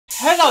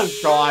Hello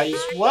guys,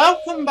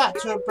 welcome back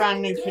to a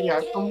brand new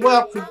video and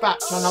welcome back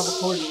to another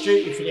Call of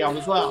Duty video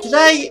as well.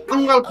 Today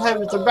I'm going to play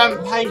with the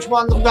Rampage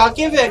one. I'm going to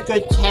give it a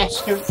good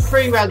test, give it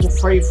 3 rounds of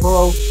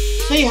free-for-all,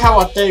 see how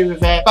I do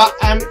with it. But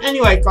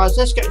anyway guys,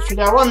 let's get the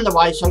video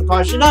underway. So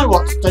guys, you know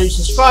what to do,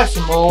 subscribe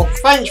for more.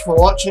 Thanks for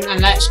watching and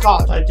let's go.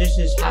 So this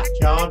is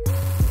Hatchard.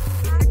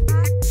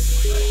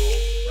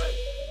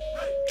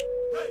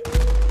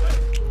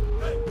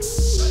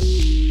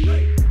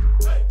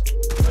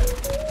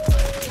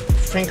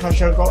 I think I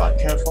should have got that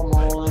careful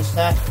more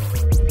instead.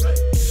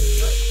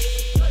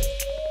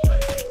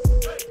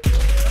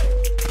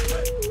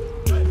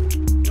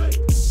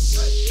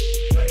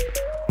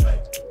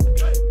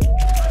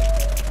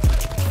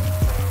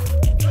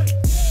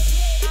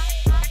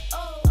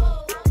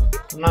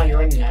 Now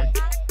you're in there.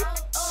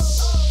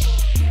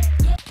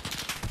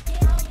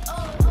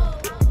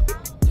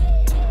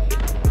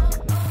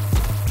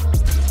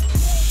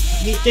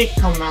 He did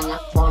come round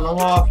that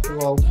corner after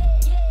all.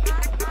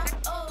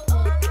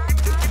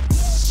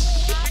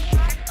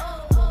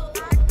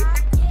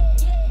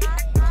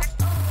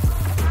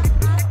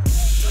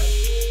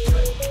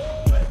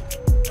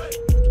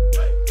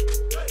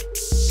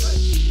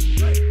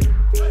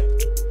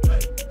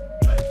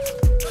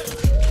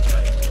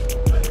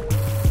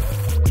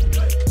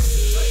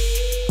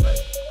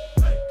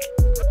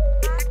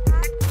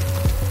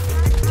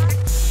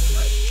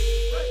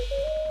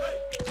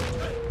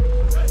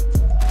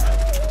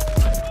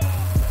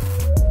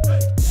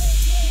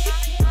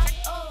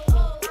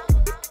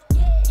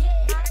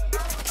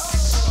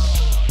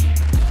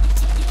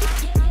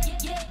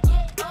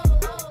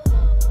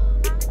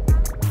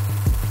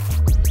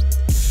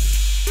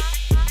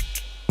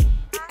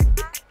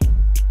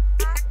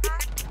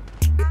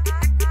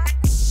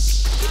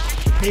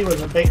 He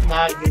was a bit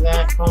laggy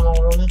there, if I'm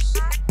all honest.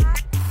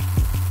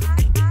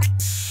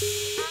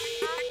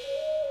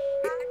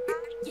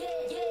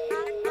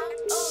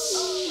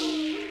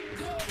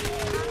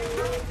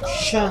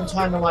 Shouldn't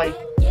turn away.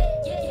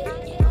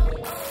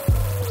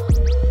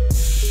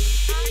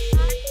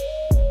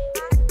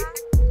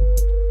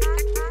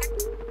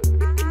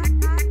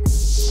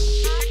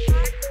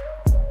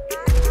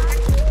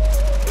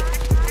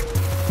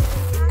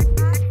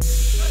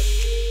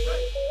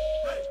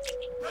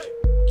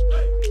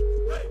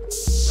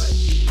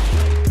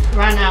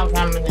 Ran out of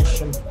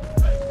ammunition.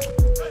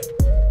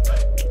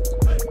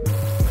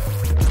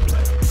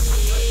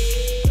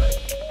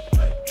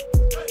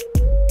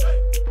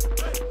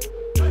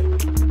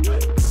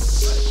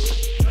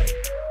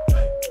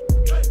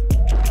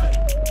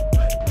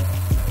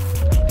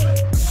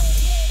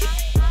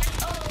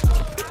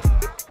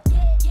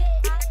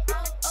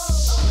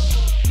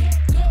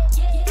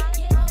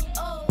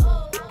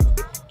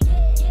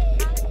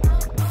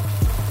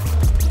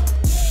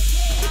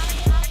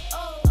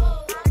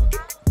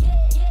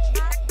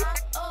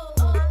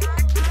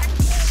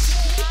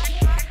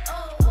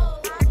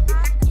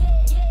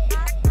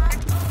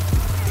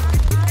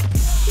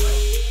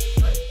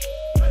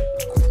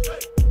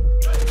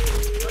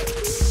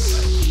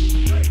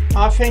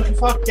 I think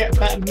if I could get a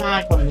better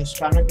mag on this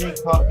gun, it'd be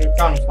quite a good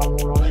gun if I'm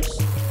all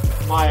honest.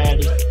 My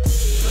early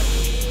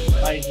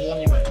stages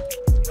anyway.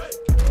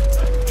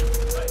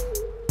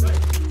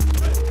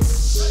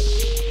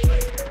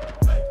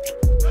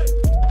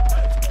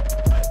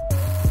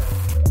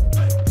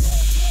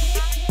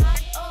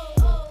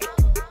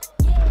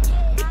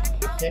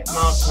 Hit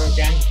marker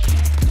again.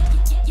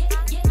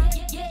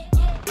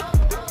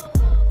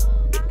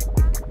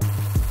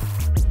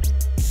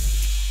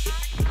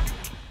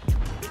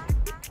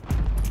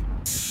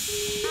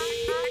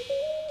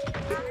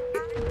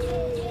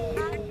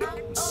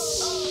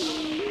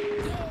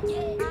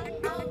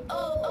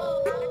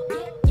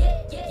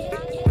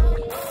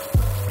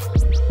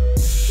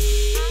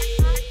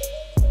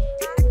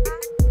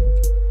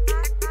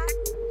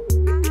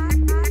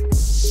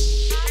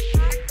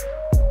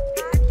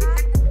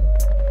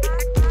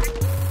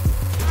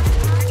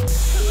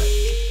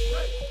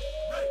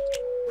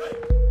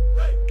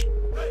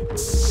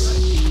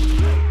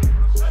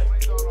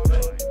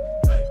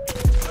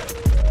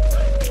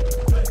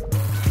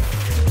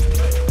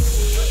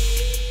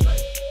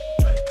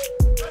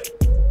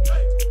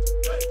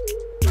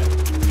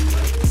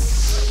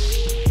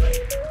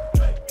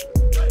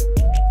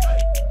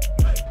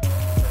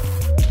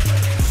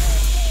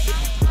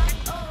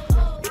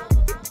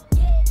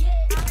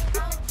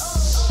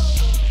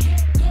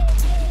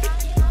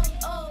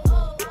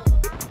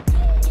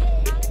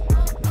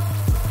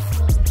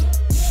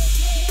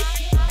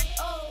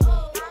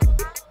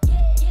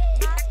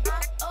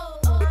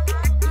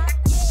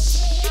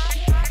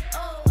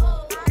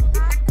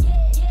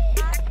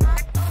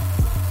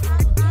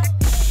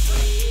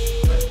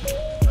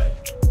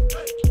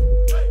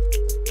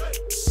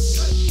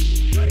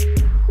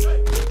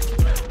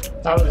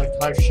 That was a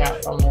close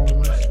shot from all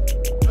of us.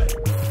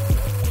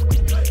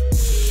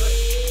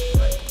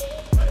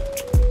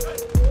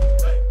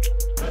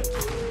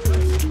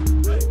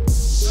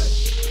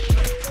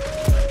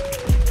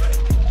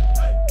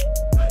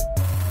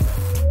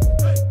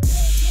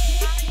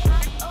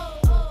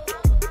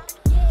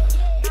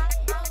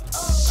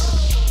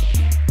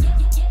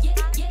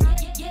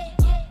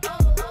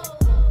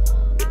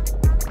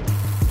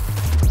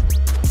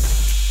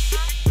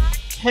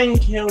 10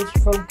 kills,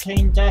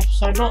 14 deaths,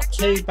 so not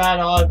too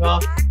bad either.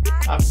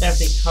 I've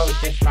definitely covered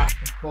this map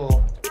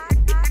before.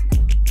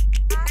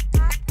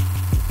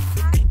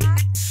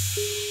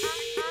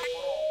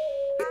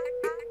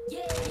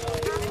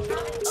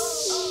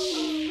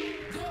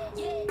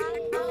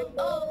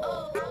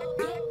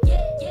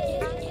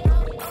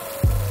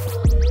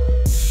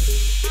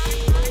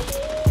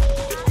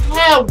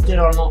 How did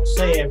I not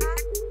see him?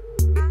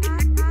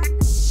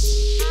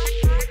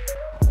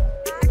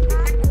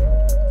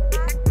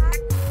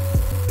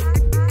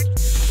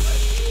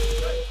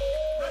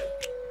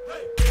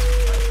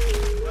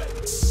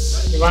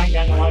 You ain't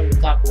getting away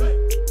with that one.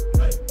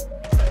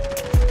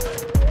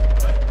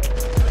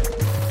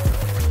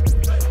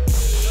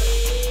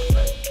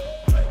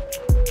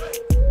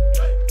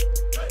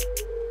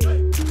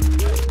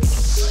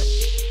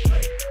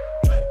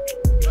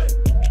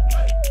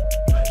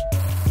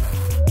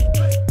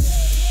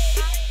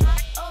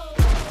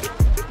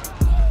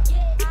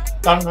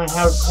 Don't know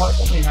how it quite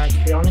got me right,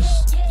 to be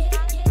honest.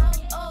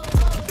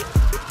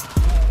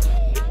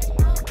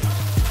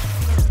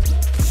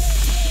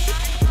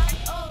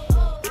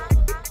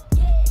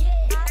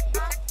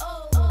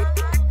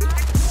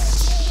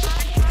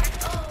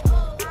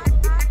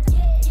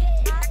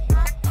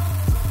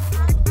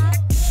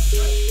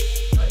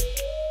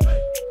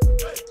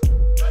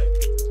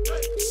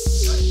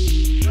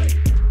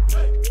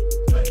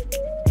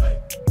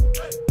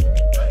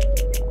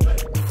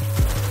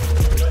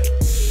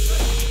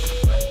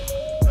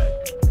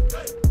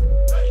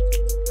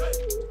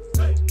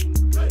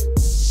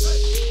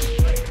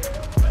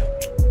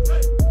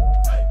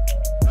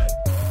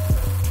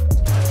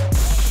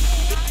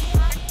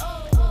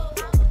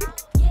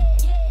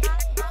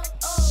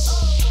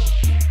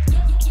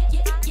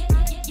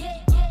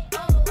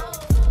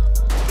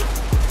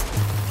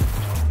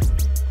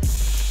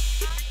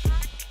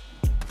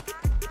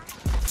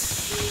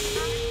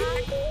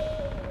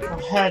 I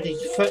heard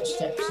his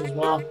footsteps as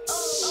well.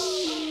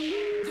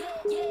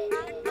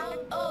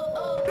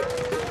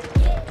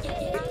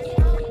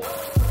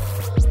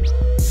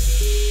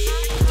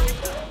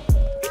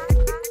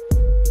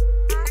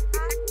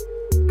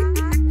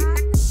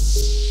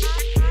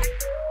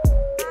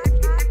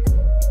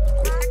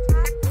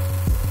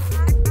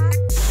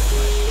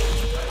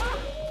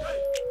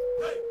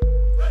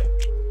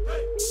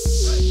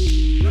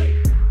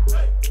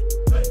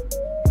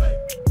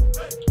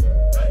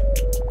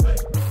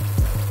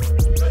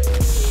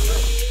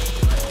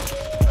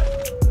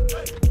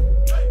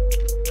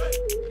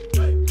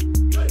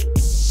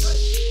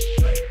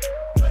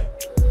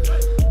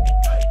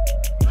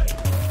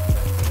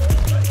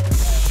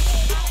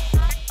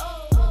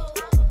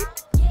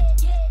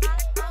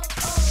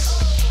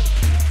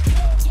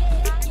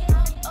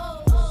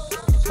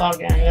 Start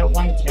getting a little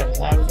one kill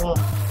there as well.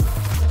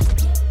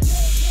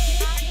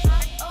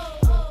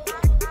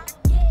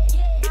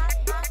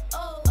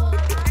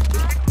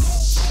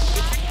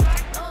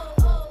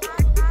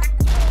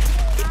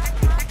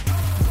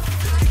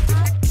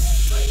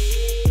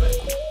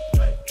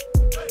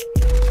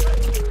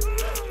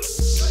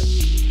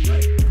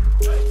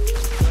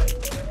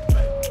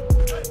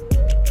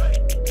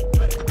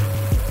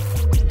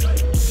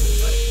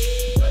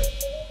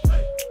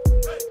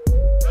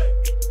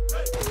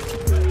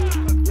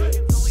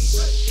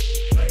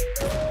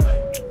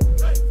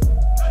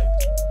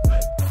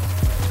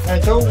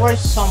 There's always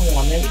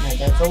someone, isn't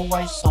there? There's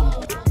always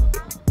someone.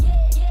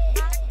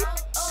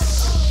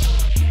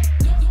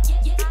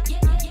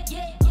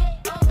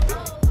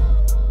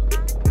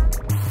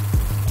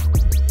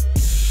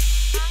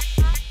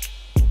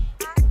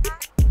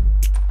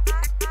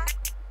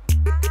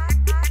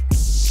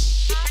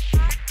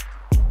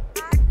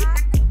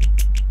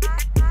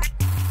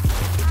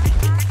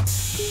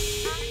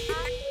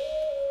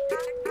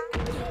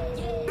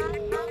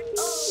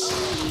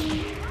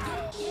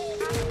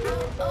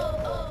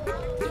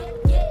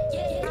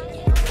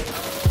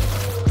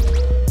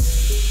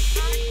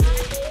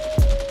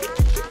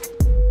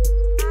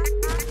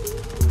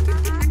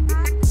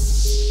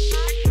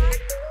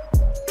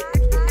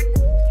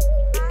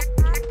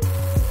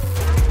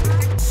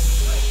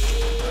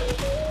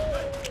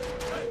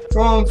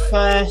 Drawn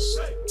first,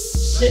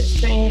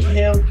 16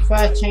 killed,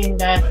 13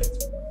 death.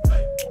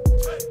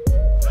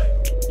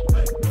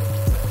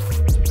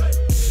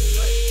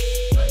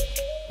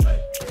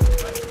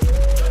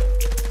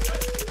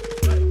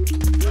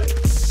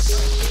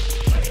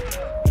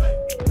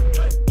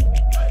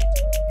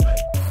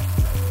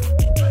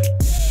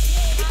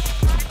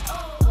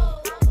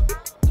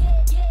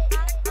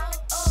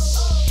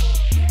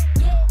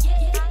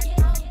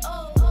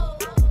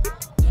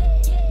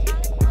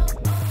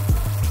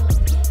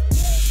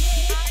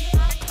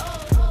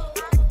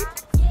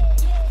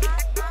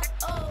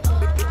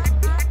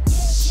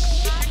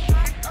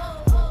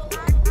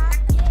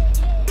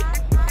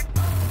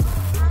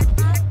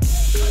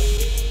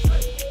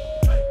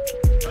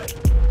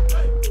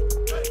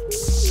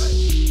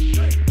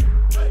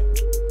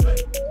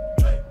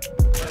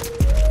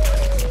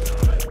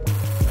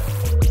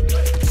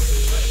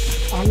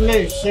 I knew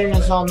as soon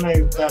as I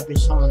moved there'd be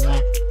someone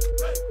there.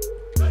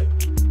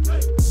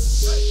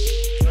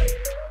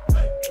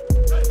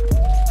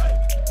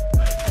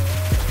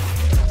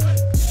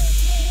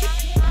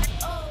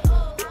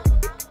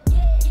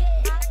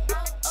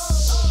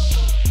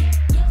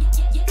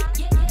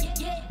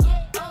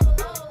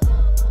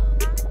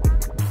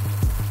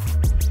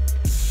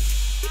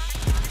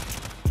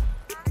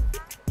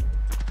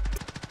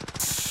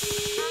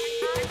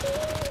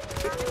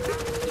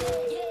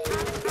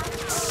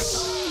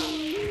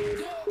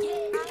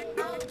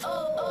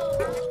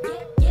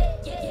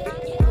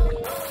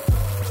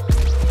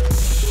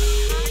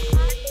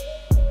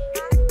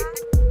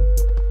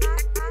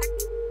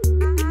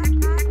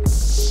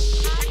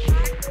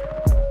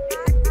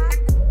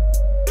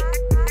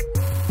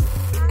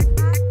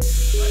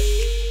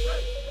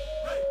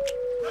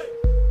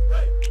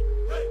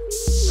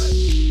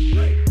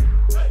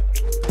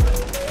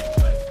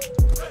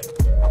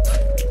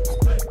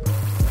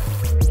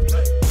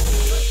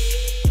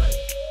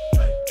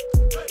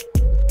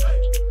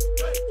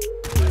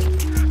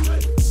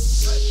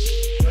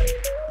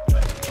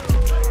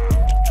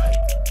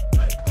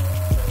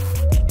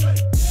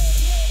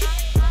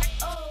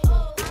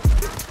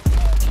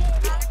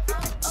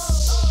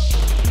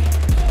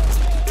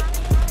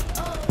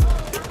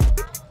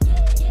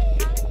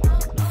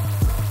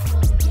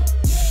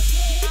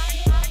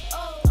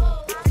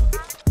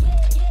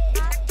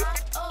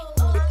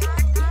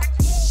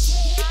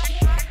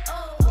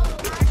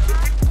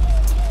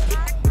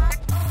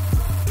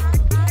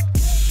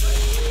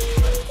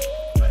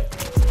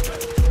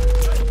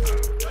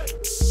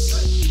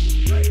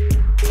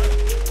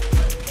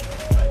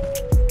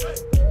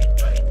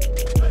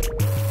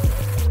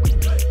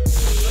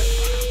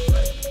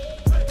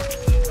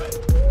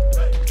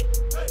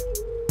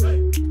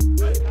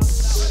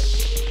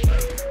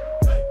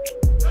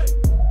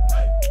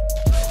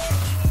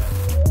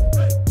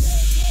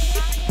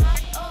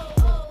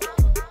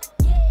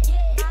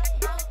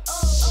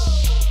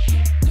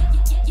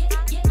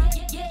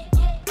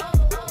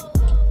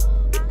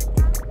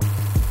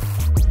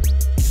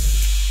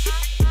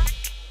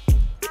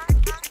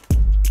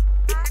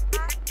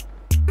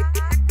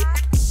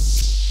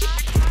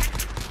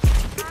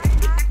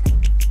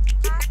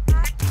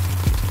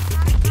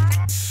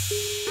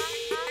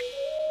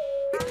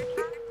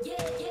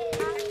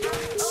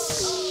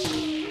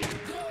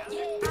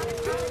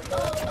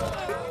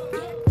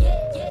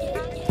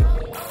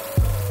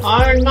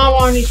 I know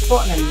I only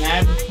spotted him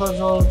there because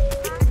of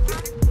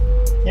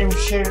him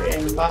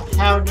shooting, but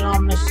how did I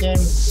miss him?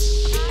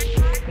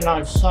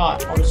 No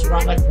sight. Obviously,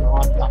 right leg can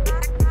hide that.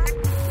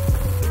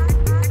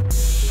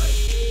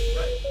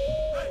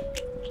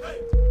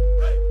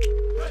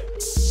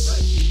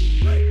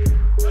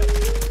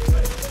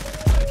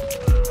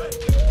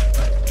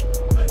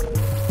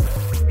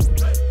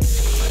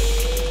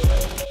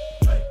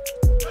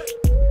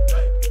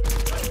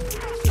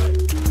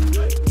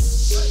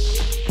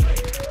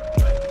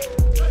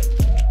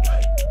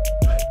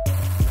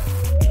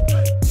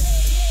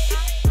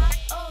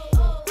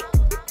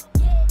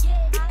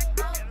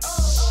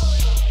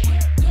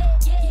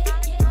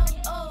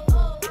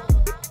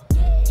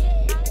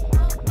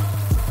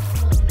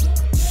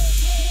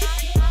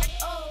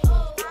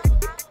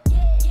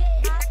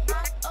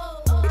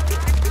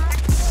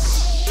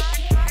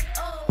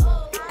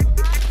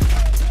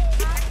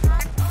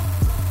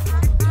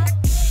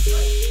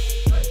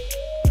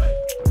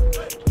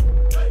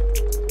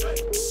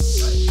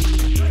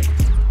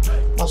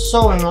 I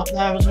saw him up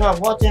there as well.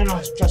 Why didn't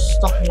I just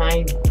stop and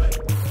aim?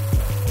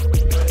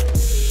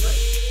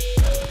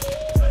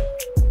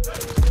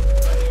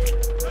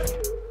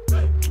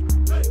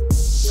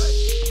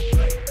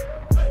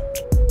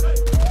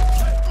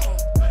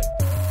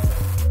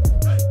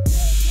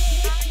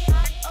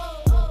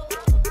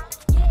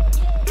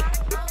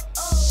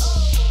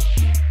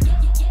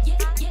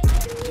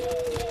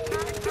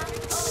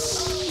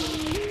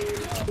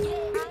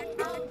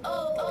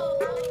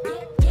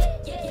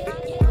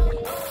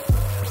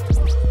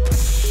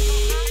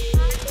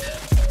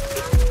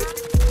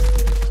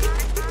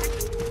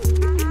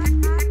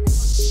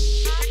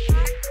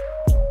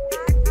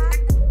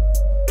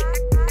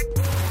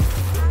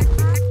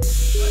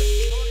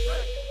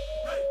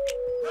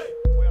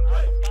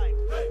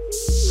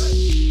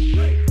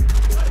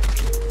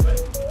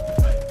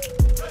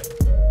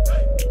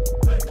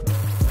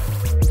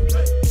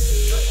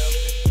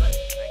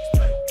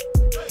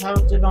 How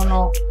did I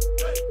not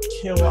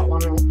kill that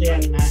one at the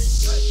end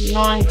there?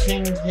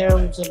 19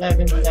 kills,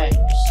 11 deaths.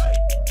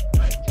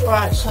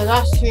 Right, so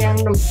that's the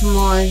end of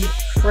my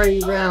 3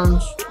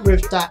 rounds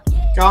with that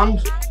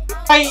gun.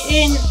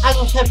 Rating, as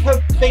I said, put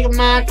a bigger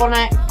mag on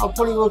it. I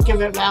probably will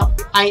give it about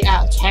 8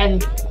 out of 10.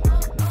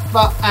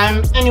 But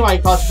anyway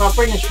guys, if I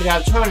bring this video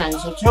to an end,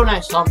 so until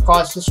next time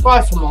guys,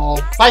 subscribe for more.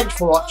 Thanks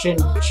for watching,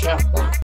 ciao.